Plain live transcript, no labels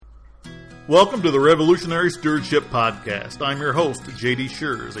Welcome to the Revolutionary Stewardship Podcast. I'm your host, J.D.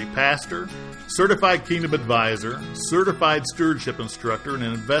 Schurz, a pastor, certified kingdom advisor, certified stewardship instructor, and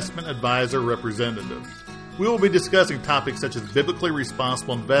an investment advisor representative. We will be discussing topics such as biblically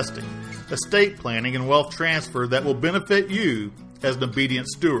responsible investing, estate planning, and wealth transfer that will benefit you as an obedient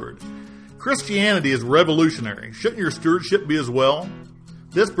steward. Christianity is revolutionary. Shouldn't your stewardship be as well?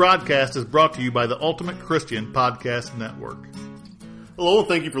 This broadcast is brought to you by the Ultimate Christian Podcast Network. Hello, and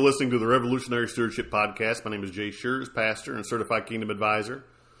thank you for listening to the Revolutionary Stewardship Podcast. My name is Jay Schurz, pastor and certified kingdom advisor.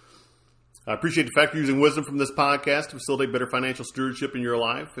 I appreciate the fact you're using wisdom from this podcast to facilitate better financial stewardship in your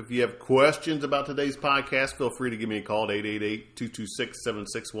life. If you have questions about today's podcast, feel free to give me a call at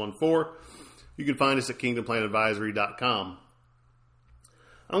 888-226-7614. You can find us at kingdomplanadvisory.com.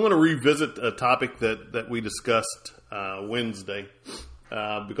 I'm going to revisit a topic that we discussed Wednesday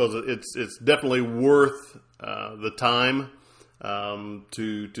because it's definitely worth the time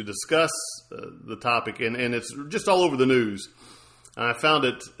to discuss the topic, and it's just all over the news. I found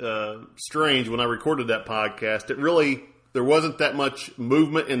it strange when I recorded that podcast. There wasn't that much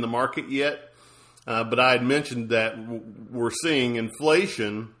movement in the market yet, but I had mentioned that we're seeing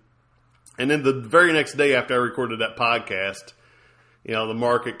inflation, and then the very next day after I recorded that podcast, the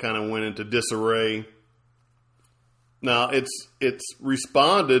market kind of went into disarray. Now it's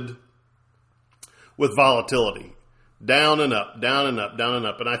responded with volatility. Down and up, down and up, down and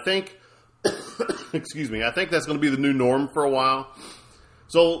up. And I think, I think that's going to be the new norm for a while.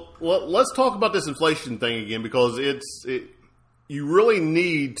 So let's talk about this inflation thing again, because you really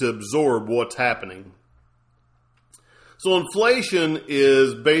need to absorb what's happening. So inflation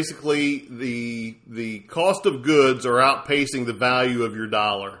is basically the cost of goods are outpacing the value of your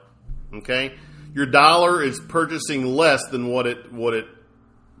dollar. Okay? Your dollar is purchasing less than what it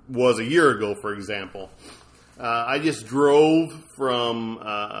was a year ago, for example. I just drove from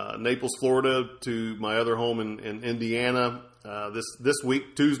Naples, Florida to my other home in Indiana this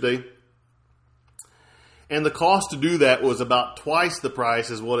week, Tuesday. And the cost to do that was about twice the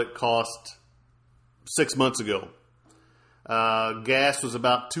price as what it cost 6 months ago. Gas was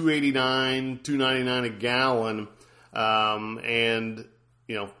about $2.89, $2.99 a gallon. And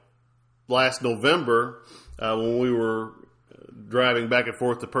last November, when we were driving back and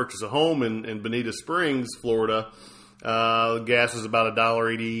forth to purchase a home in Bonita Springs, Florida, gas was about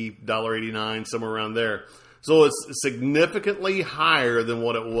 $1.80, $1.89, somewhere around there. So it's significantly higher than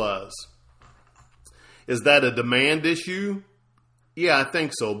what it was. Is that a demand issue? Yeah, I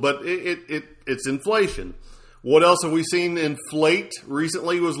think so. But it's inflation. What else have we seen inflate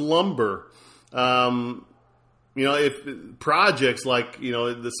recently was lumber. If projects like,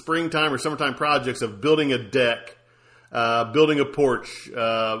 the springtime or summertime projects of building a deck, building a porch,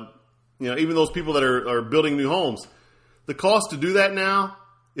 even those people that are building new homes, the cost to do that now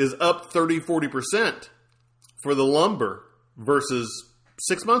is up 30-40% for the lumber versus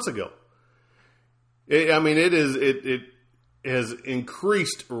 6 months ago. It has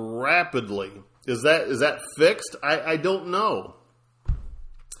increased rapidly. Is that fixed? I don't know.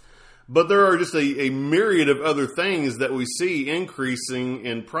 But there are just a myriad of other things that we see increasing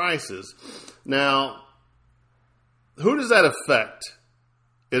in prices. Now, who does that affect?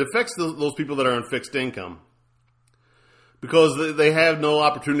 It affects those people that are on fixed income, because they have no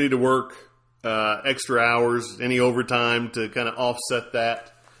opportunity to work extra hours, any overtime to kind of offset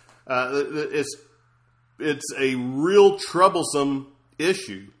that. It's a real troublesome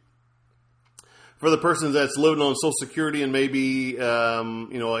issue for the person that's living on Social Security and maybe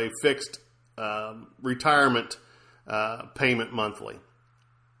a fixed retirement payment monthly.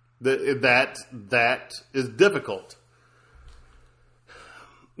 That is difficult.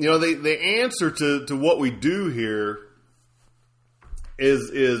 The answer to what we do here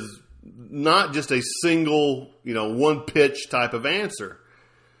is not just a single, one pitch type of answer.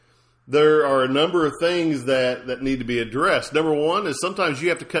 There are a number of things that need to be addressed. Number one is sometimes you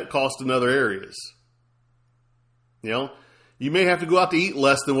have to cut costs in other areas. You may have to go out to eat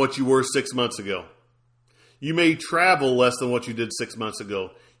less than what you were 6 months ago. You may travel less than what you did 6 months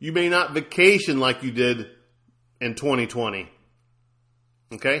ago. You may not vacation like you did in 2020.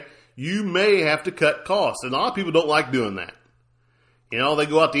 Okay? You may have to cut costs. And a lot of people don't like doing that. They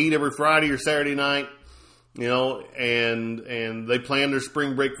go out to eat every Friday or Saturday night, and they plan their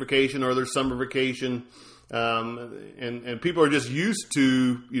spring break vacation or their summer vacation. And people are just used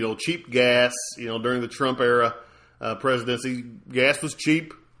to, cheap gas, during the Trump era presidency. Gas was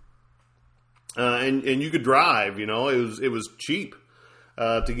cheap. And you could drive, it was cheap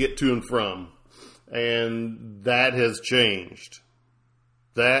to get to and from. And that has changed.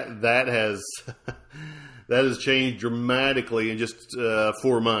 That has changed dramatically in just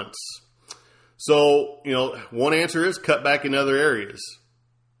 4 months. So, one answer is cut back in other areas,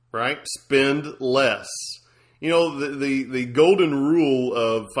 right? Spend less. The golden rule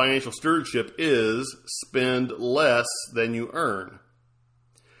of financial stewardship is spend less than you earn.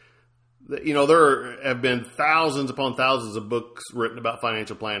 There have been thousands upon thousands of books written about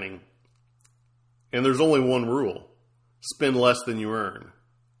financial planning. And there's only one rule. Spend less than you earn,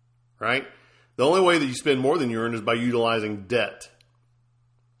 right? The only way that you spend more than you earn is by utilizing debt.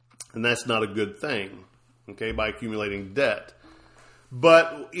 And that's not a good thing, okay, by accumulating debt.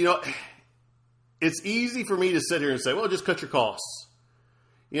 But, it's easy for me to sit here and say, well, just cut your costs.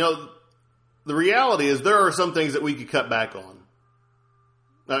 The reality is there are some things that we could cut back on.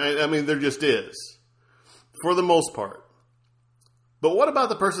 I mean, there just is, for the most part. But what about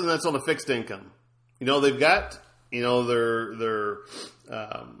the person that's on a fixed income? They've got, they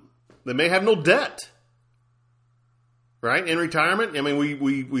may have no debt, right? In retirement, I mean,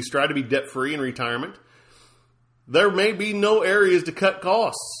 we strive to be debt free in retirement. There may be no areas to cut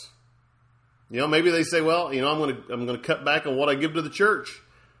costs. Maybe they say, well, I'm going to cut back on what I give to the church.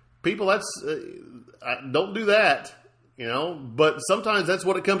 People, don't do that. But sometimes that's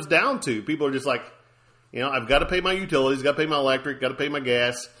what it comes down to. People are just like, I've got to pay my utilities, got to pay my electric, got to pay my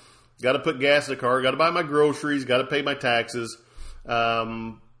gas, got to put gas in the car, got to buy my groceries, got to pay my taxes.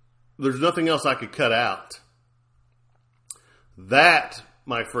 There's nothing else I could cut out. That,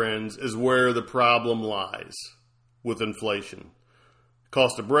 my friends, is where the problem lies with inflation.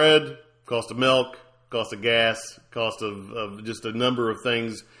 Cost of bread, cost of milk, cost of gas, cost of just a number of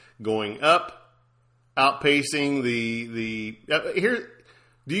things going up. Outpacing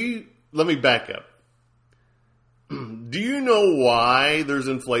let me back up. Do you know why there's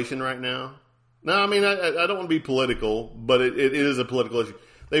inflation right now? No, I mean, I don't want to be political, but it is a political issue.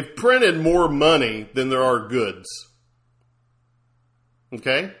 They've printed more money than there are goods.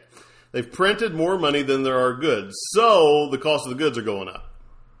 Okay? They've printed more money than there are goods. So the cost of the goods are going up.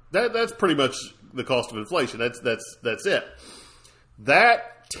 That's pretty much the cost of inflation. That's it.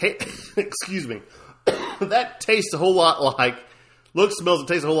 Excuse me. That tastes a whole lot like, looks, smells, and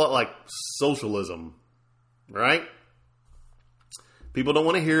tastes a whole lot like socialism, right? People don't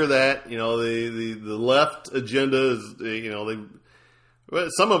want to hear that. The left agenda is,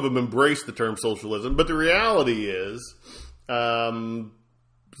 some of them embrace the term socialism, but the reality is,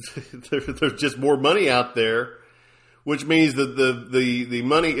 there's just more money out there, which means that the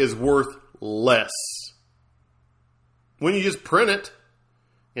money is worth less. When you just print it,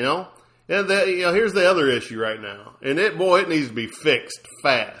 And here's the other issue right now. And it needs to be fixed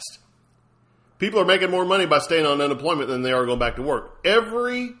fast. People are making more money by staying on unemployment than they are going back to work.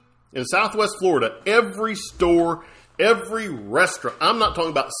 In Southwest Florida, every store, every restaurant, I'm not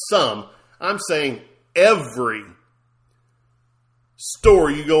talking about some, I'm saying every store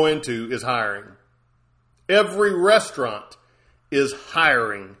you go into is hiring. Every restaurant is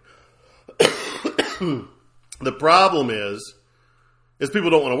hiring. The problem is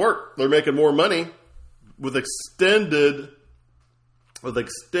people don't want to work. They're making more money with extended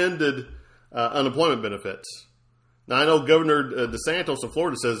unemployment benefits. Now, I know Governor DeSantis of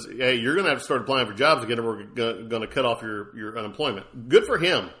Florida says, hey, you're going to have to start applying for jobs again, and we're going to cut off your unemployment. Good for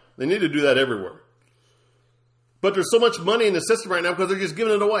him. They need to do that everywhere. But there's so much money in the system right now because they're just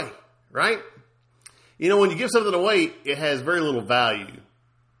giving it away, right? When you give something away, it has very little value.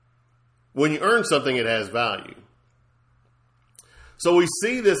 When you earn something, it has value. So we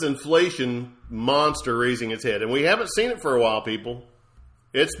see this inflation monster raising its head. And we haven't seen it for a while, people.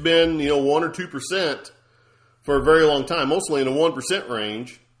 It's been, 1 or 2% for a very long time, mostly in the 1%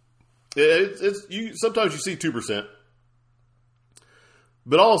 range. Sometimes you see 2%.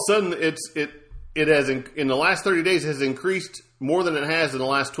 But all of a sudden, it has, in the last 30 days, has increased more than it has in the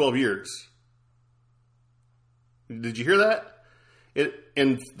last 12 years. Did you hear that?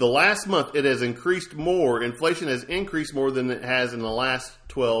 In the last month, it has increased more. Inflation has increased more than it has in the last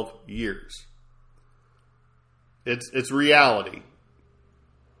 12 years. It's reality.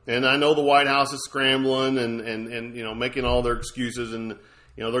 And I know the White House is scrambling and making all their excuses and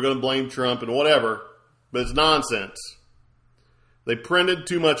they're going to blame Trump and whatever, but it's nonsense. They printed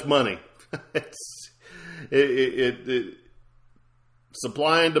too much money.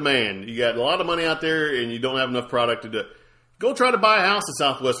 Supply and demand. You got a lot of money out there and you don't have enough product to do it. Go try to buy a house in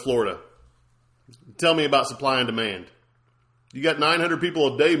Southwest Florida. Tell me about supply and demand. You got 900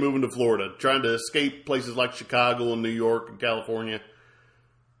 people a day moving to Florida, trying to escape places like Chicago and New York and California.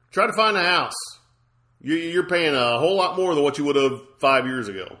 Try to find a house. You're paying a whole lot more than what you would have 5 years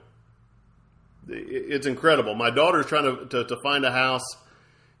ago. It's incredible. My daughter's trying to find a house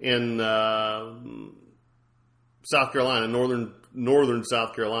in South Carolina, northern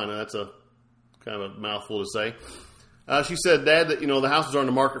South Carolina. That's a kind of a mouthful to say. She said, Dad, that the houses are on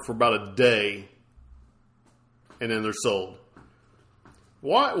the market for about a day, and then they're sold.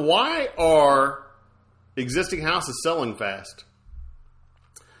 Why are existing houses selling fast?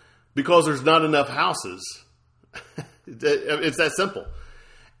 Because there's not enough houses. It's that simple.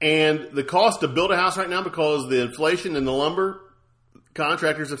 And the cost to build a house right now, because the inflation in the lumber,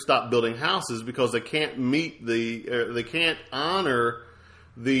 contractors have stopped building houses because they can't meet they can't honor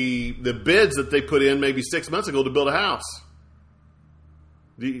the bids that they put in maybe 6 months ago to build a house.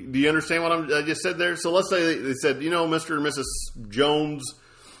 Do you understand what I just said there? So let's say they said, Mr. and Mrs. Jones,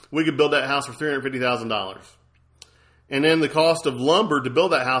 we could build that house for $350,000. And then the cost of lumber to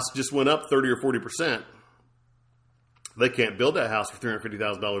build that house just went up 30 or 40%. They can't build that house for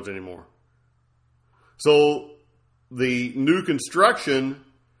 $350,000 anymore. So the new construction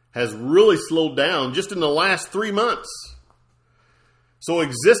has really slowed down just in the last 3 months. So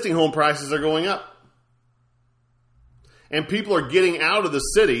existing home prices are going up. And people are getting out of the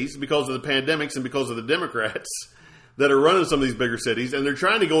cities because of the pandemics and because of the Democrats that are running some of these bigger cities. And they're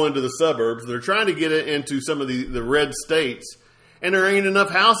trying to go into the suburbs. They're trying to get into some of the red states. And there ain't enough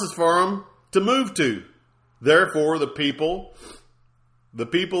houses for them to move to. Therefore, the people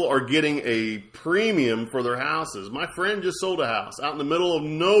are getting a premium for their houses. My friend just sold a house out in the middle of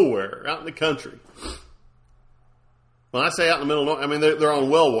nowhere, out in the country. When I say out in the middle of nowhere, I mean they're on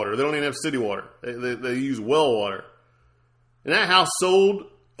well water. They don't even have city water. They use well water. And that house sold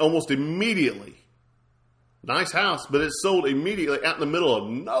almost immediately. Nice house, but it sold immediately out in the middle of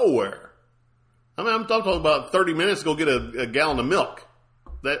nowhere. I mean, I'm talking about 30 minutes to go get a gallon of milk.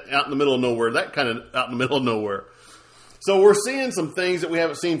 That out in the middle of nowhere. That kind of out in the middle of nowhere. So we're seeing some things that we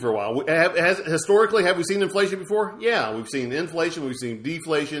haven't seen for a while. Historically, have we seen inflation before? Yeah, we've seen inflation. We've seen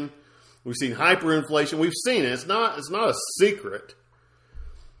deflation. We've seen hyperinflation. We've seen it. It's not a secret.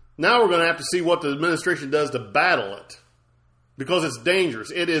 Now we're going to have to see what the administration does to battle it. Because it's dangerous.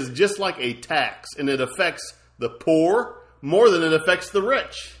 It is just like a tax, and it affects the poor more than it affects the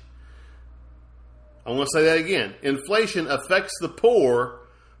rich. I want to say that again. Inflation affects the poor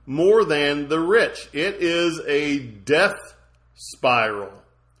more than the rich. It is a death spiral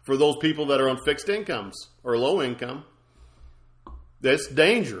for those people that are on fixed incomes or low income. That's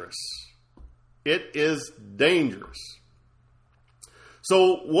dangerous. It is dangerous.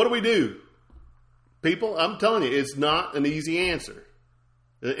 So what do? People, I'm telling you, it's not an easy answer.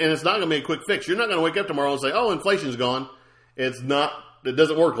 And it's not going to be a quick fix. You're not going to wake up tomorrow and say, oh, inflation's gone. It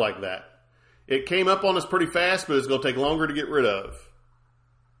doesn't work like that. It came up on us pretty fast, but it's going to take longer to get rid of.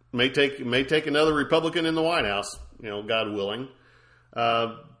 May take another Republican in the White House, God willing,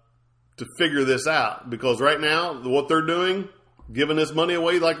 to figure this out. Because right now, what they're doing, giving this money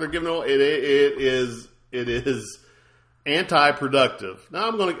away like they're giving it away, it is anti-productive.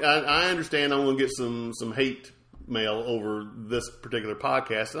 Now I understand I'm going to get some hate mail over this particular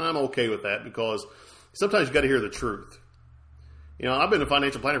podcast, and I'm okay with that because sometimes you got to hear the truth. I've been a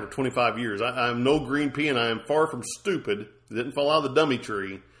financial planner for 25 years. I'm no green pea, and I am far from stupid. Didn't fall out of the dummy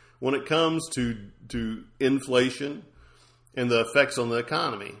tree when it comes to inflation and the effects on the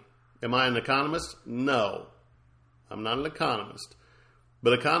economy. Am I an economist? No, I'm not an economist.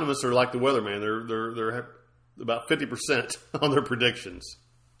 But economists are like the weatherman. They're about 50% on their predictions.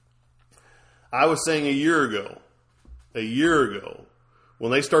 I was saying a year ago,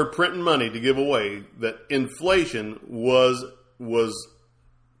 when they started printing money to give away, that inflation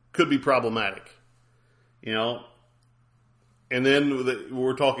could be problematic. And then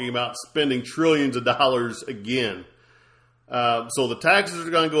we're talking about spending trillions of dollars again. So the taxes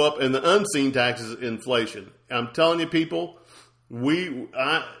are going to go up, and the unseen taxes, inflation. I'm telling you, people,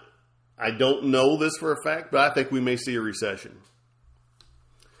 I don't know this for a fact, but I think we may see a recession.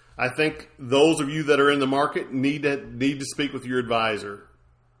 I think those of you that are in the market need to speak with your advisor,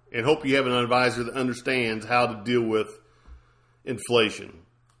 and hope you have an advisor that understands how to deal with inflation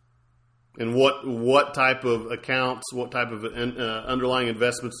and what type of accounts, what type of underlying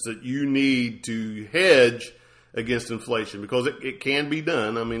investments that you need to hedge against inflation, because it can be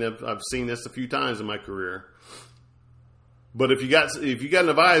done. I mean, I've seen this a few times in my career. But if you got an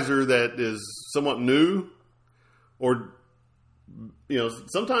advisor that is somewhat new, or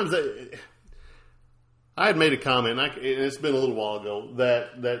sometimes I had made a comment, and it's been a little while ago,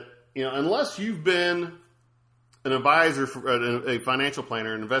 that unless you've been an advisor, a financial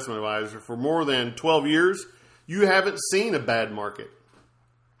planner, an investment advisor for more than 12 years, you haven't seen a bad market.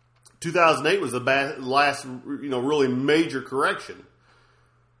 2008 was the last really major correction.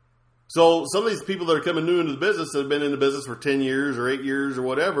 So some of these people that are coming new into the business that have been in the business for 10 years or 8 years or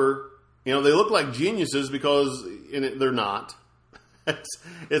whatever, they look like geniuses because they're not.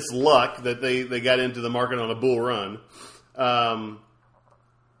 it's luck that they got into the market on a bull run.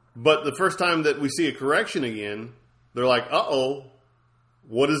 But the first time that we see a correction again, they're like, uh-oh,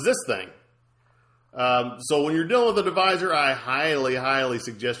 what is this thing? So when you're dealing with an advisor, I highly, highly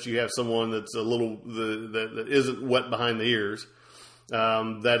suggest you have someone that's a little that isn't wet behind the ears,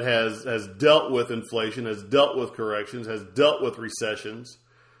 that has dealt with inflation, has dealt with corrections, has dealt with recessions.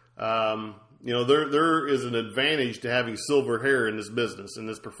 There is an advantage to having silver hair in this business, in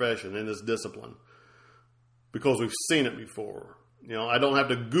this profession, in this discipline, because we've seen it before. I don't have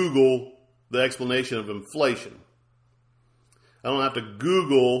to Google the explanation of inflation. I don't have to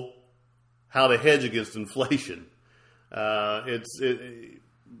Google how to hedge against inflation. It's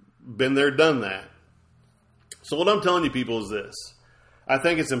been there, done that. So what I'm telling you people is this. I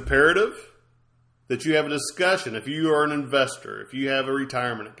think it's imperative that you have a discussion, if you are an investor, if you have a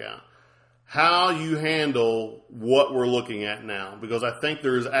retirement account, how you handle what we're looking at now. Because I think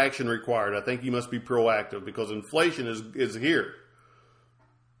there is action required. I think you must be proactive because inflation is here.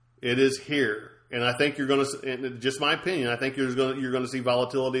 It is here. And I think you're going to, just my opinion, I think you're going to see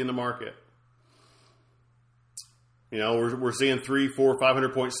volatility in the market. We're seeing 300, 400,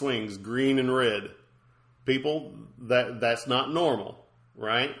 500 point swings, green and red. People, that's not normal,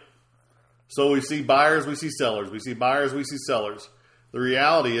 right? So we see buyers, we see sellers. We see buyers, we see sellers. The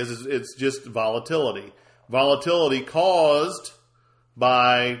reality is it's just volatility. Volatility caused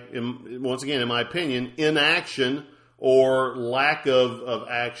by, once again, in my opinion, inaction or lack of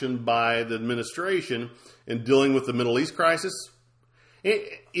action by the administration in dealing with the Middle East crisis. Have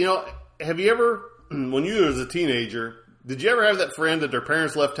you ever, when you were as a teenager, did you ever have that friend that their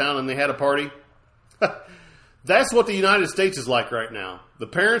parents left town and they had a party? That's what the United States is like right now. The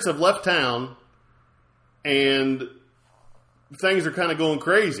parents have left town and things are kind of going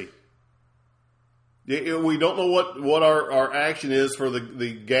crazy. We don't know what our action is for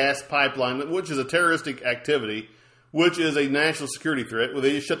the gas pipeline, which is a terroristic activity, which is a national security threat. Well,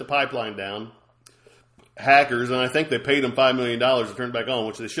 they just shut the pipeline down. Hackers, and I think they paid them $5 million to turn it back on,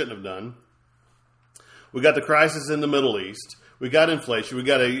 which they shouldn't have done. We got the crisis in the Middle East. We got inflation. We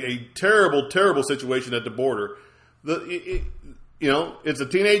got a terrible, terrible situation at the border. It's a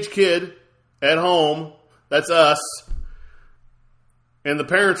teenage kid at home. That's us. And the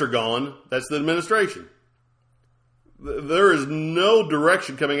parents are gone. That's the administration. There is no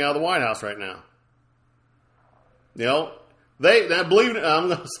direction coming out of the White House right now. Now believe it, I'm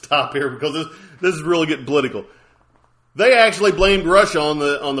going to stop here because this is really getting political. They actually blamed Russia on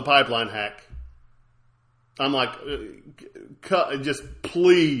the pipeline hack. I'm like,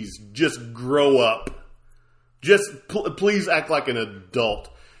 please grow up. Please act like an adult.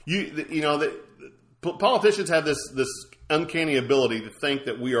 Politicians have this uncanny ability to think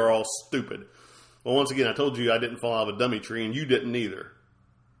that we are all stupid. Well, once again, I told you I didn't fall out of a dummy tree, and you didn't either.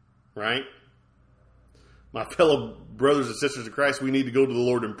 Right? My fellow brothers and sisters in Christ, we need to go to the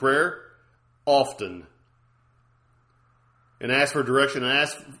Lord in prayer often. And ask for direction. And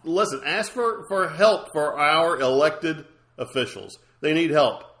ask for help for our elected officials. They need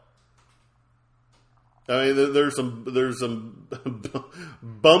help. I mean, there's some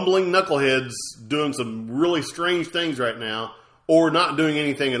bumbling knuckleheads doing some really strange things right now, or not doing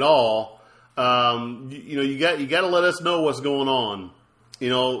anything at all. You got to let us know what's going on.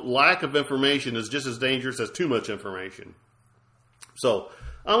 Lack of information is just as dangerous as too much information. So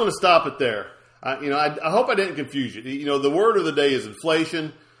I'm going to stop it there. I hope I didn't confuse you. The word of the day is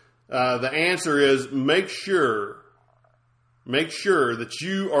inflation. The answer is make sure that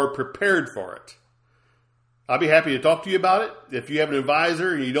you are prepared for it. I'll be happy to talk to you about it. If you have an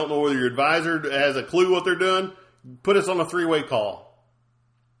advisor and you don't know whether your advisor has a clue what they're doing, put us on a 3-way call.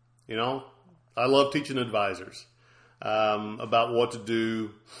 I love teaching advisors about what to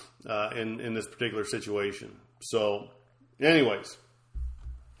do in this particular situation. So, anyways,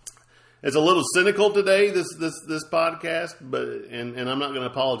 it's a little cynical today, this podcast, but and I'm not going to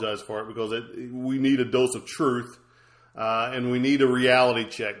apologize for it because we need a dose of truth. And we need a reality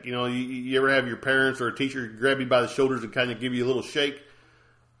check. You ever have your parents or a teacher grab you by the shoulders and kind of give you a little shake?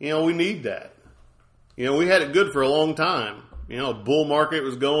 We need that. We had it good for a long time. Bull market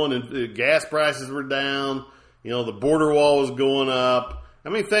was going and gas prices were down. The border wall was going up. I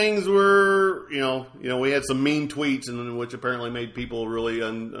mean, things were, we had some mean tweets which apparently made people really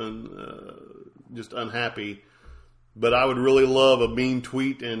just unhappy. But I would really love a mean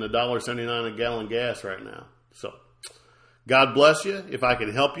tweet and $1.79 a gallon gas right now. So, God bless you. If I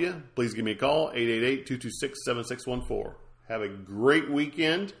can help you, please give me a call, 888-226-7614. Have a great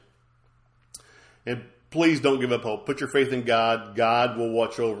weekend. And please don't give up hope. Put your faith in God. God will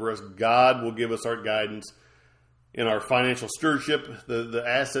watch over us. God will give us our guidance. in our financial stewardship, the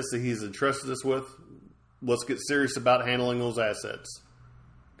assets that He's entrusted us with. Let's get serious about handling those assets.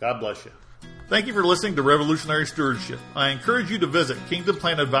 God bless you. Thank you for listening to Revolutionary Stewardship. I encourage you to visit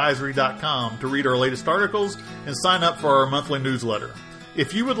KingdomPlanAdvisory.com to read our latest articles and sign up for our monthly newsletter.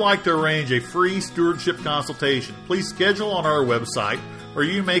 If you would like to arrange a free stewardship consultation, please schedule on our website, or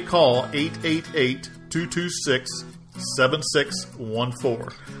you may call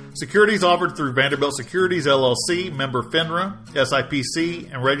 888-226-7614. Securities offered through Vanderbilt Securities, LLC, member FINRA,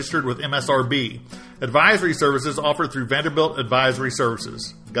 SIPC, and registered with MSRB. Advisory services offered through Vanderbilt Advisory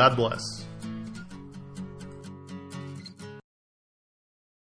Services. God bless.